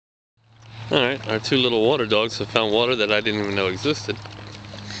Alright, our two little water dogs have found water that I didn't even know existed.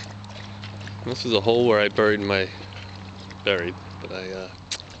 This is a hole where I but I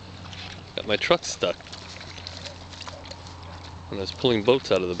got my truck stuck. And I was pulling boats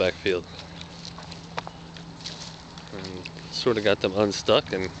out of the backfield. And sort of got them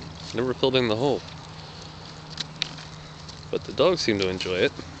unstuck and never filled in the hole. But the dogs seem to enjoy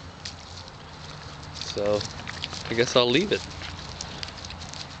it. So I guess I'll leave it.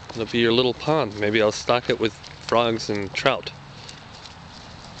 It'll be your little pond. Maybe I'll stock it with frogs and trout.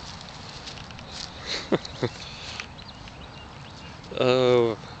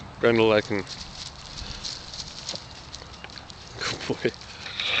 Oh, Brendel, I can... Oh boy.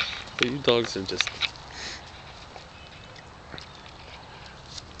 You dogs are just...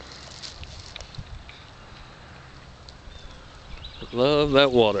 Love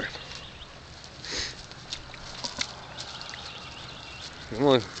that water. Come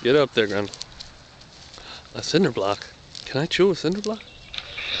on, get up there, Grandma. A cinder block? Can I chew a cinder block?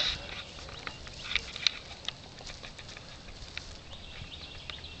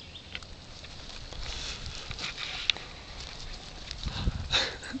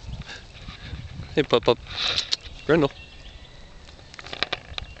 Hey, pup. Grendel.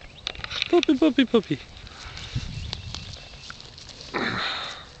 Puppy.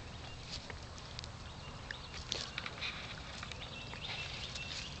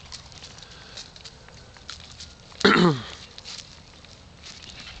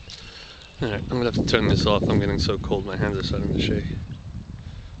 Alright, I'm gonna have to turn this off. I'm getting so cold, my hands are starting to shake.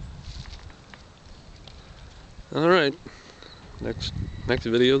 Alright, next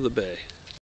video of the bay.